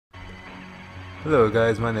Hello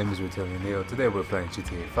guys, my name is Reptilian Neo. Today we're playing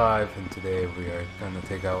GTA5 and today we are gonna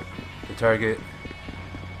take out the target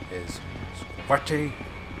is Squatchy.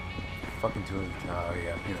 Fucking two. Oh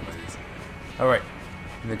yeah, you know what it is. Alright,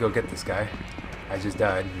 I'm gonna go get this guy. I just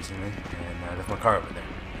died recently and I left my car over there.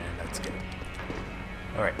 And let's get it.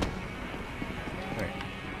 Alright. Alright.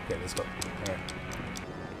 Okay, let's go. Alright.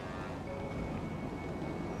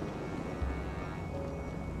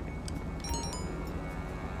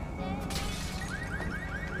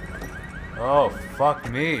 Oh, fuck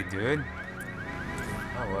me, dude.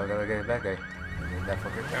 Oh, well, I gotta get that guy. Get that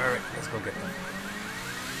fucker. Alright, let's go get them.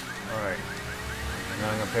 Alright. I know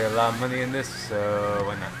I'm gonna pay a lot of money in this, so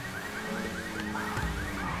why not?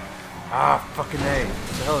 Ah, fucking A.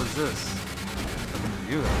 What the hell is this?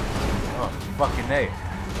 You. Oh, fucking A.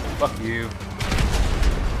 Fuck you.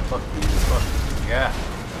 Fuck you. Fuck you. Yeah.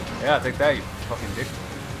 Yeah, take that, you fucking dick.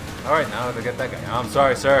 Alright, now to get that guy. I'm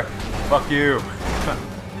sorry, sir. Fuck you.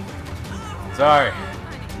 Sorry.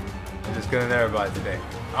 I'm just killing everybody today.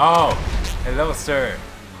 Oh! Hello, sir.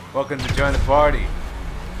 Welcome to join the party.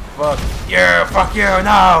 Fuck you! Fuck you!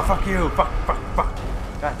 No! Fuck you! Fuck!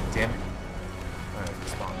 God damn it. Alright,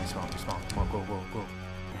 respawn. Come on, go.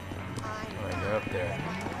 Alright, you're up there.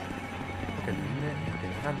 Okay,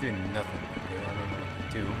 I'm not doing nothing. Okay, I don't know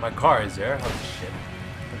what to do. My car is there. Oh shit.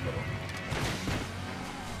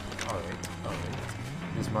 Alright.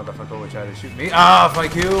 This motherfucker will try to shoot me. Ah,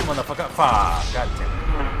 fuck you, motherfucker. Fuck. God damn it.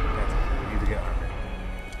 I need to get armor.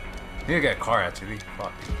 I need to get a car, actually.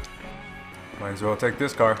 Fuck. Might as well take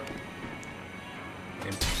this car.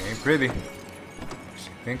 She ain't pretty.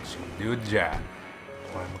 She thinks she can do a job.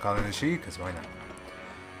 Why am I calling it she? Because why not?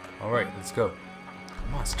 Alright, let's go.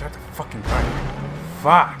 Come on, start the fucking car.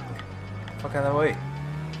 Fuck. Fuck out of the way.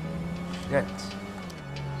 Shit.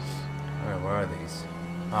 Alright, where are these?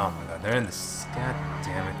 Oh my god, they're in this. God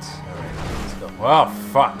damn it. Alright, let's go. Wow,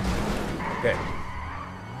 fuck. Okay.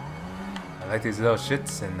 I like these little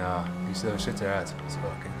shits, and these little shits are ads. Let's go.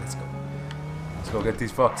 Okay, let's go. Let's go get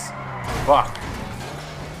these fucks. Fuck.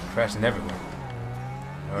 Crashing everywhere.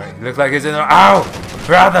 Alright, he looks like he's in the. Ow!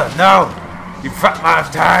 Brother, no! You fucked my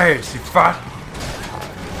tires! You fuck!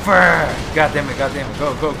 God damn it, Go.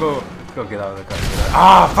 Go get out of the car.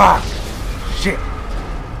 Ah, fuck! Shit!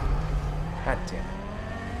 God damn it.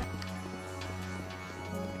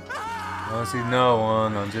 I don't see no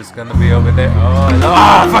one. I'm just gonna be over there. Oh, hello.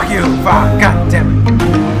 Ah, fuck you! Fuck! God damn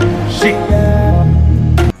it! Shit!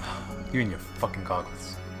 You and your fucking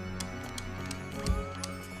goggles.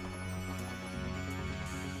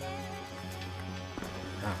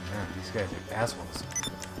 Oh man, these guys are assholes.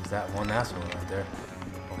 There's that one asshole right there.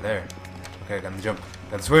 Over there. Okay, I gotta jump.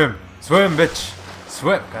 Gotta swim! Swim, bitch!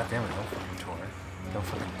 Swim! God damn it, don't fucking tour. Don't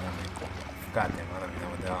fucking. God damn it, I don't even know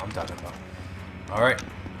what the hell I'm talking about. Alright.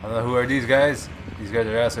 I don't know who are these guys. These guys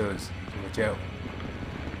are assholes. Watch out.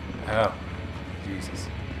 Oh. Jesus.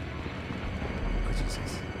 Oh,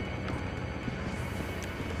 Jesus.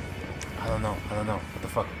 I don't know. What the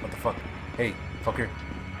fuck? Hey, fucker.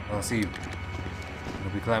 I don't see you.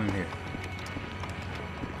 You'll be climbing here.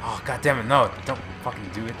 Oh, god damn it. No, don't fucking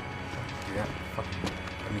do it. Don't do that. Fucking.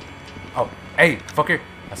 Let me. Oh, hey, fucker.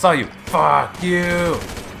 I saw you. Fuck you.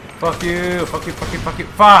 Fuck you.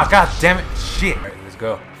 Fuck, god damn it. Shit. Alright, let's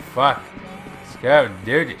go. Fuck. Let's go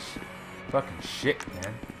do this. Fucking shit,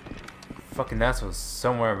 man. Fucking assholes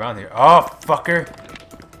somewhere around here. Oh, fucker.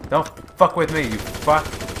 Don't fuck with me, you fuck.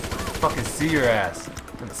 Fucking see your ass.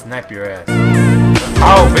 I'm gonna snipe your ass.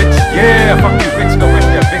 Oh, bitch. Yeah, fuck you, bitch. Go right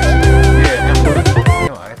there, bitch. Yeah,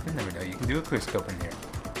 now. No, I didn't never know. You can do a clear scope in here.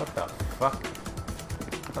 What the fuck?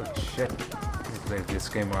 Holy shit. I need to play this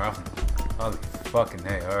game more often. Holy fucking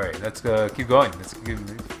hey. Alright, let's keep going. Let's keep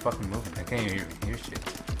fucking moving. I can't even hear shit.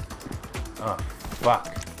 Oh, fuck.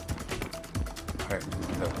 Alright,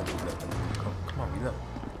 reload. Come on, reload.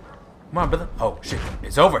 Come on, brother. Oh, shit.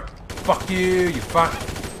 It's over. Fuck you, you fuck.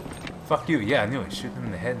 Fuck you. Yeah, I knew it. Shoot them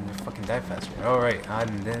in the head and they fucking die faster. Alright, I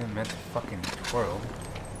didn't meant to fucking twirl.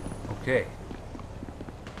 Okay.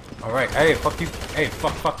 Alright, hey, fuck you. Hey,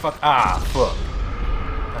 fuck. Ah, fuck.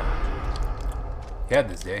 You had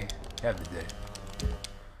this day.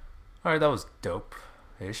 Alright, that was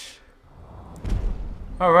dope-ish.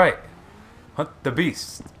 Alright. Hunt the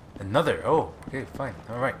beast. Another. Oh, okay, fine.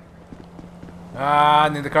 Alright. Ah,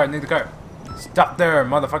 need the car. Stop there,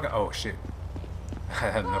 motherfucker. Oh, shit. I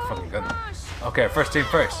have no fucking gun. Okay, first thing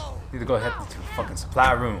first. Need to go ahead to the fucking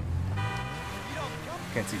supply room.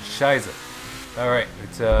 Can't see Shiza. Alright,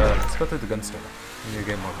 let's go to the gun store. We need to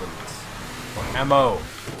get more bullets. More ammo.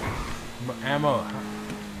 More ammo.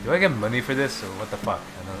 Do I get money for this or what the fuck?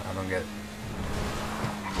 I don't get it.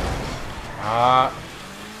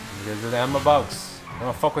 Get to the ammo box.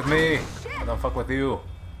 Don't fuck with me. I don't fuck with you.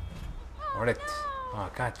 Alright. Oh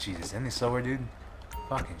god, Jesus. Any slower, dude?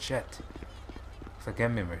 Fucking shit. Looks like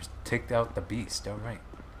gang members take out the beast. Alright.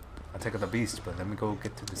 I'll take out the beast, but let me go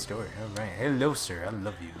get to the story. Alright. Hello, sir. I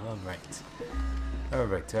love you. Alright.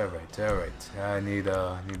 Alright. I need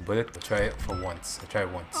bullet. I'll try it for once. I'll try it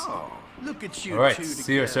once. Oh, look at you. Alright. two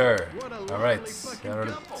See you, together. sir. What a Alright. lovely fucking Alright.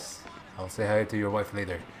 couple. I'll say hi to your wife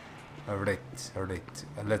later. Alright.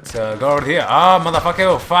 Let's go over here. Ah, motherfucker.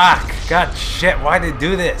 Oh, fuck. God shit. Why'd they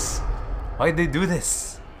do this? Why'd they do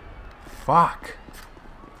this? Fuck.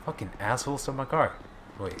 Fucking assholes to my car.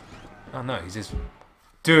 Wait. Oh, no. He's just...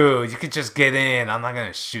 Dude, you could just get in. I'm not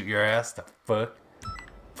gonna shoot your ass. The fuck?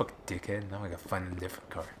 Fucking dickhead. Now I gotta find a different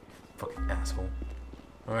car. Fucking asshole.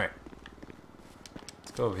 Alright.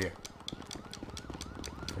 Let's go over here.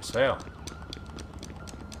 For sale.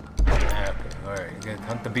 Okay, alright. You gotta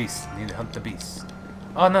hunt the beast. You need to hunt the beast.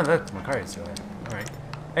 Oh, no, look. My car is still in. Alright.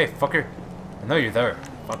 Hey, fucker. I know you're there.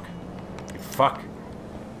 Fuck. You fuck.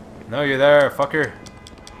 I know you're there, fucker.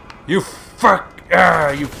 You fuck.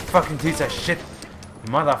 You fucking piece of shit.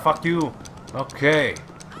 Motherfuck you. Okay.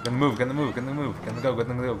 Gonna move. Gonna go.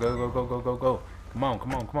 Go. Come on.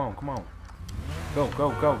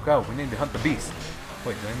 Go. We need to hunt the beast.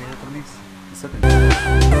 Wait, do I need to hunt the beast? There's something.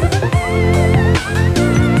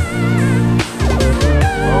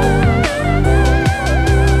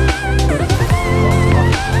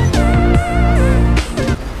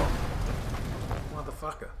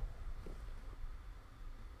 Motherfucker.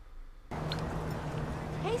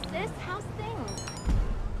 Hey sis, how's things?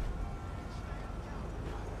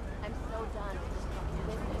 I'm so done with this fucking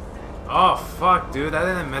business. Oh fuck, dude! I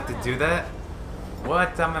didn't meant to do that.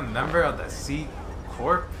 What? I'm a member of the C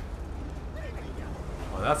Corp?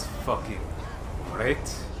 Well, that's fucking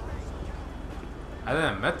great. I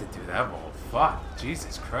didn't meant to do that. Well, fuck,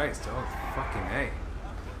 Jesus Christ! Oh fucking A.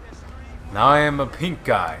 Now I am a pink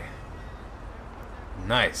guy.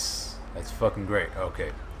 Nice. That's fucking great.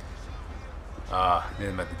 Okay.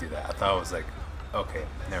 Didn't meant to do that. I thought it was like, okay,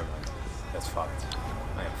 never mind. That's fucked.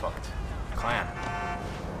 I am fucked. Clan.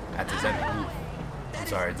 At the Zen. Ooh. I'm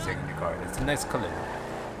sorry, it's taking your card. It's a nice color.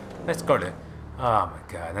 Nice color. Oh my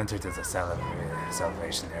god. Enter to the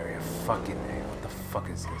salvation area. Fucking A. What the fuck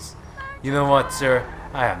is this? You know what, sir?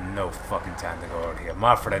 I have no fucking time to go out here.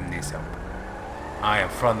 My friend needs help. I am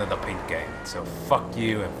front of the pink gang. So fuck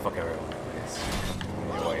you and fuck everyone.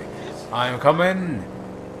 Anyway, I am coming.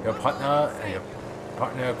 Your partner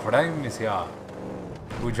crime is here.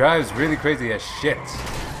 Who drives really crazy as shit.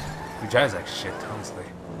 Who drives like shit, honestly.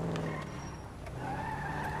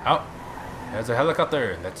 Oh, there's a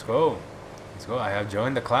helicopter. Let's go. I have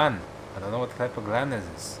joined the clan. I don't know what type of clan this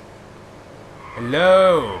is.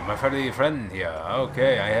 Hello, my friend here.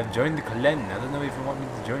 Okay, I have joined the clan. I don't know if you want me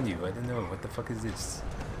to join you. I don't know. What the fuck is this?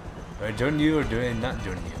 Do I join you or do I not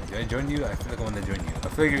join you? Do I join you? I feel like I want to join you. I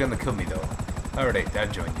feel like you're gonna kill me though. Alright, I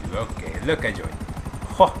joined you. Okay, look, I joined you.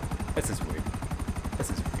 Ho! This is weird. This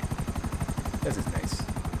is nice.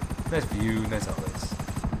 Nice view, nice all this.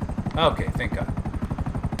 Okay, thank God.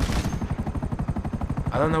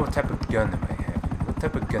 I don't know what type of gun am I have. What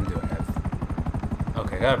type of gun do I have?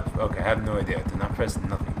 Okay, I have no idea. Do not press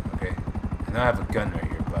nothing, okay? I know I have a gun right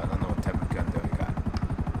here, but I don't know what type of gun do I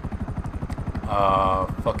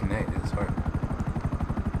got. Fucking hey, this is hard.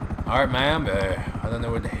 Alright, ma'am, I don't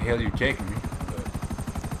know where the hell you're taking me, but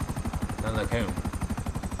not like home.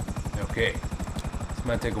 Okay, this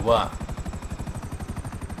might take a while.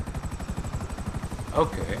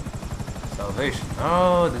 Okay, salvation.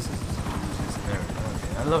 Oh, this is there.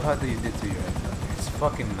 Okay, I love how you did to your head. Okay, it's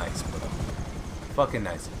fucking nice, bro. Fucking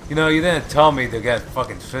nice. You know, you didn't tell me to get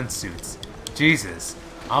fucking swimsuits. Jesus,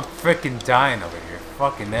 I'm freaking dying over here.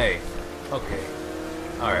 Fucking A. Okay.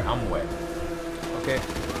 Alright, I'm wet. Okay,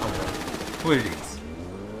 I'm wet. Who are these?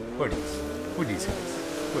 Who are these? Who are these guys?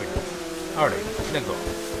 Who are these? Alright, let go.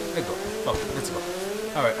 Okay, let's go.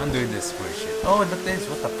 Alright, I'm doing this weird shit. Oh, look at this.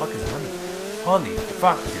 What the fuck is money? Holy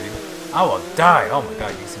fuck, dude. I will die. Oh my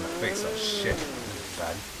god, you see my face. Oh shit. This is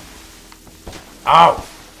bad. Ow!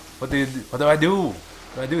 What do I do?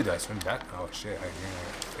 Do I swim back? Oh shit,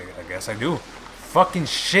 I guess I do. Fucking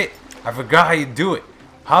shit. I forgot how you do it.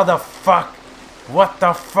 How the fuck? What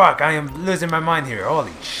the fuck? I am losing my mind here.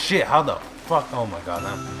 Holy shit, how the fuck? Oh my god,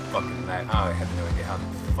 I'm fucking mad. Oh, I have no idea how the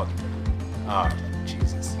fuck. Oh,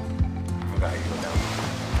 Jesus. I forgot how you go down.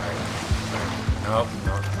 Alright. Nope.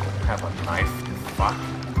 I have a knife. Fuck.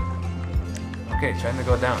 Okay, trying to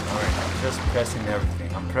go down. Alright, I'm just pressing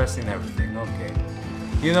everything. Okay.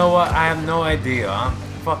 You know what? I have no idea. I'm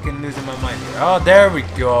fucking losing my mind here. Oh, there we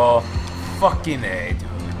go. Fucking A,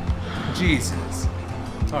 dude. Jesus.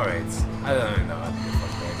 Alright. I don't even know how to do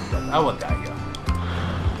fuck that. I will die, yo.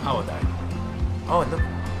 I will die. Oh, look.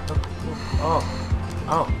 Look. Oh.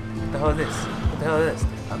 Oh. What the hell is this? What the hell is this?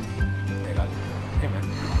 They got it. Hey, man.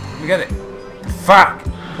 Let me get it. Fuck!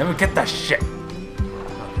 Let me get that shit. Okay,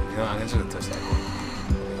 you know, I'm gonna just touch that.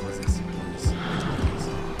 What's this?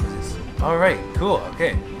 What's this? Alright, cool.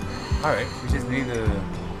 Okay. Alright. We just need to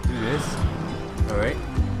do this. Alright.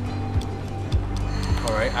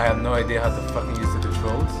 Alright. I have no idea how to fucking use the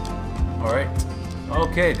controls. Alright.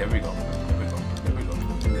 Okay, there we go. There we go. There we go.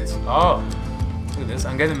 Look at this. Oh! Look at this.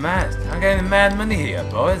 I'm getting mad. I'm getting mad money here,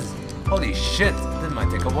 boys. Holy shit. This might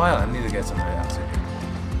take a while. I need to get some oxygen.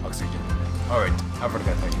 Oxygen. Alright. I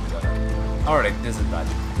forgot how you do that. Alright, this is bad.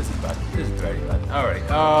 This is bad. This is very bad. Alright.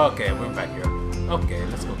 Okay, we're back here. Okay,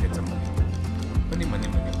 let's go get some money. Money, money,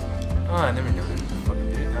 money. Oh, I never knew this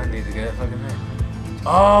fucking shit. I need to get a fucking man.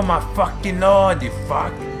 Oh my fucking lord, you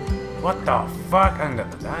fuck! What the fuck? I'm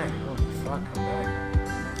gonna die. Holy fuck, I'm dying.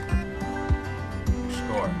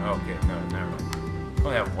 Score. Okay, no, never mind. I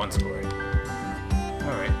only have one score.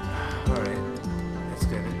 Alright. Alright. Let's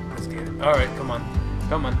get it. Let's get it. Alright, come on.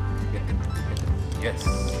 Come on. Get it. Get it. Yes.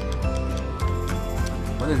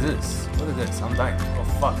 What is this? What is this? I'm dying. Oh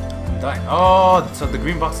fuck. I'm dying. Oh, so the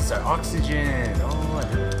green boxes are oxygen. Oh, I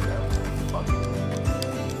didn't know that. Fuck.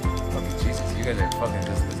 Fucking Jesus. You guys are fucking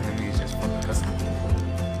just, this enemy is just fucking custom.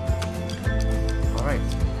 Alright.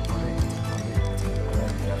 Alright.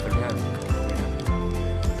 Yeah, 300.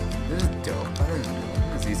 This is dope.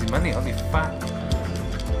 This is easy money. Holy fuck.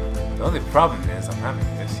 The only problem is I'm having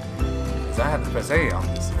this. Because I have to press A on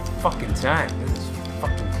this fucking time. This is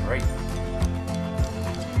fucking great.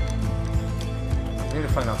 I need to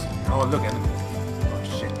find out some. Oh, look, enemy. Oh,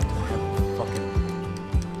 shit. Fucking.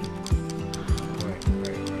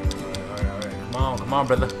 Alright. Come on,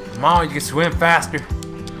 brother. Come on, you can swim faster.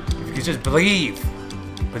 If you could just believe.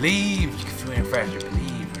 Believe you can swim faster.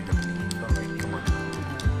 Believe. Alright, come on.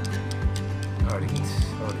 Alright.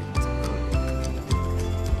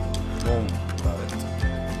 Boom. Got it.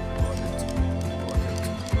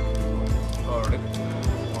 Alright.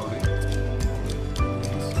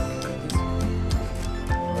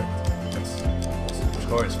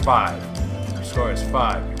 Score is 5. Your score is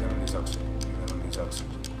 5. You're gonna lose oxygen. You're gonna lose oxygen.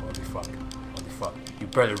 Holy fuck. Holy fuck. You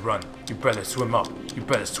better run. You better swim up. You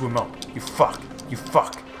better swim up. You fuck. You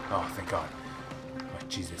fuck. Oh, thank God. Oh,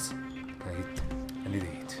 Jesus. Can I eat? I need to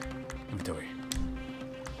eat. Inventory.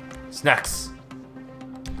 Snacks.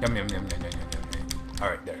 Yum, yum, yum, yum, yum, yum, yum.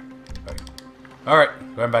 Alright, there. Alright. Alright.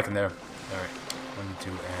 Going back in there. Alright. 1, 2,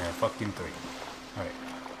 and fucking 3. Alright.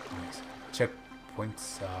 Nice.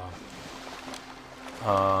 Checkpoints.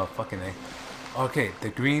 Fucking A. Okay, the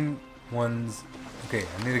green ones. Okay,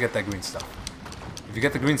 I need to get that green stuff. If you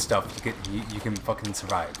get the green stuff, you can fucking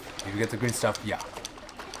survive. If you get the green stuff, yeah.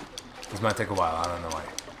 This might take a while. I don't know why.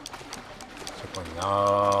 Checkpoint. Okay.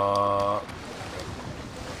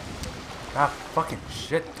 Ah, fucking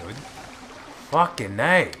shit, dude. Fucking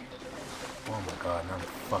A. Oh my God, now I'm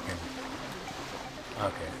fucking.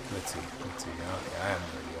 Okay, let's see. Let's see. Okay, I have no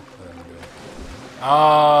idea what I'm doing.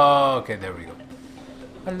 Oh, okay, there we go.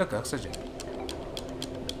 Oh, look, oxygen.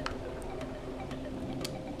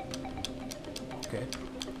 Okay.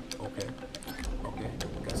 Okay. Okay.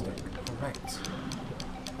 Gas tank. Alright.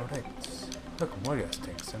 Alright. Look, more gas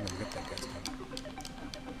tanks. I'm gonna get that gas tank.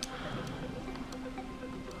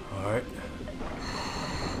 Alright.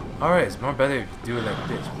 Alright, it's more better if you do it like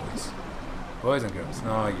this, boys. Boys and girls.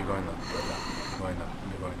 No, you're going up. You're going up.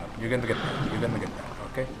 You're going up. You're gonna get that. You're gonna get that.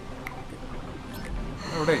 Okay? Okay.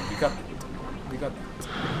 Alright, we got it. We got that.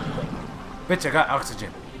 Bitch, I got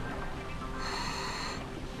oxygen.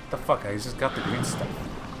 What the fuck? I just got the green stuff.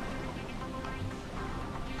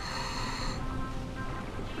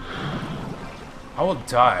 I will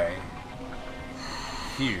die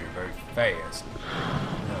here very fast.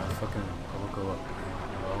 No, fucking, I will go up.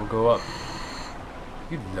 I will go up.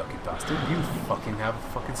 You lucky bastard. You fucking have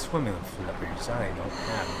fucking swimming flippers. I don't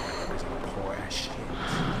have flippers in poor ass shit.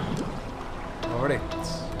 Alright.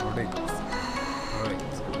 Alright. Alright.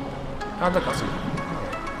 Ah, look, oxygen.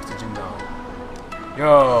 Alright, oxygen down.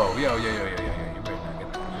 Yo. You better not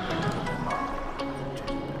get that.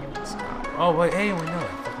 Oh, wait, hey, we know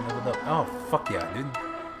it. Fucking leveled up. Oh, fuck yeah, dude.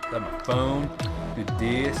 Got my phone. Do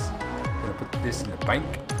this. Gonna put this in the bank.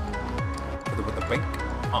 Put it with the bank.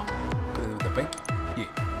 Put it with the bank. Yeah.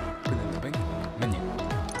 Put it in the bank. Menu.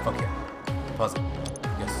 Fuck yeah. Deposit.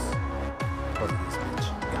 Yes. Deposit this bitch.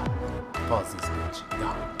 Yeah. Pause this bitch.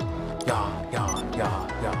 Yeah.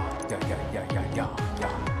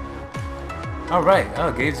 Alright,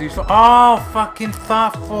 oh, Gabe's useful. Oh, fucking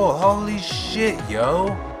thoughtful. Holy shit,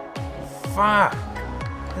 yo. Fuck.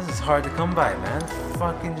 This is hard to come by, man.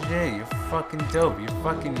 Fucking Jay, you're fucking dope. You're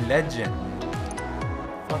fucking legend.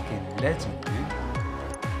 Fucking legend, dude.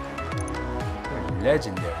 You're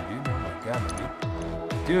legendary, dude. Oh my god,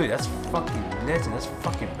 dude. Dude, that's fucking legend. That's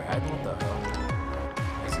fucking bad. What the hell?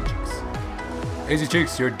 Easy Cheeks. Easy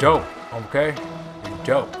Cheeks, you're dope. Okay? You're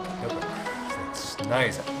dope. That's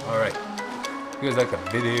nice. Alright. If you guys like the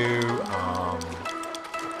video,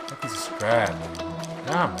 like and subscribe.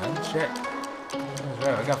 Nah, man. Shit.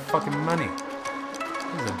 Right, I got fucking money.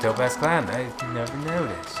 This is a dope ass clan. I never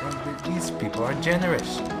noticed. And these people are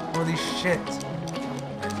generous. Holy shit.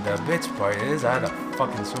 And the bitch part is I had to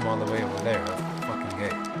fucking swim all the way over there. I'm fucking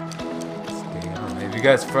gay. Stay on. If you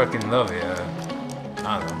guys fucking love it,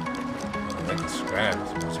 I don't know. Like subscribe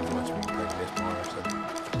so much you watch me play this more or something.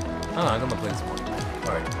 I don't know, I'm gonna play this more.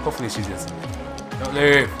 Alright, hopefully she does something. Don't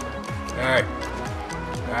leave! Alright.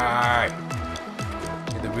 Alright.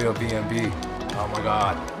 Get the real BMB. Oh my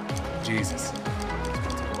god. Jesus.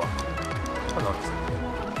 How long is it?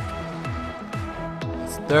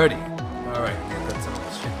 It's 30. Alright, we need to cut some of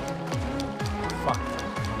this shit. Fuck.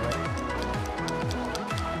 Alright.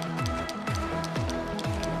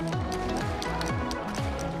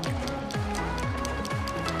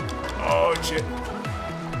 Oh shit.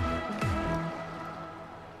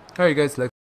 Alright, guys, like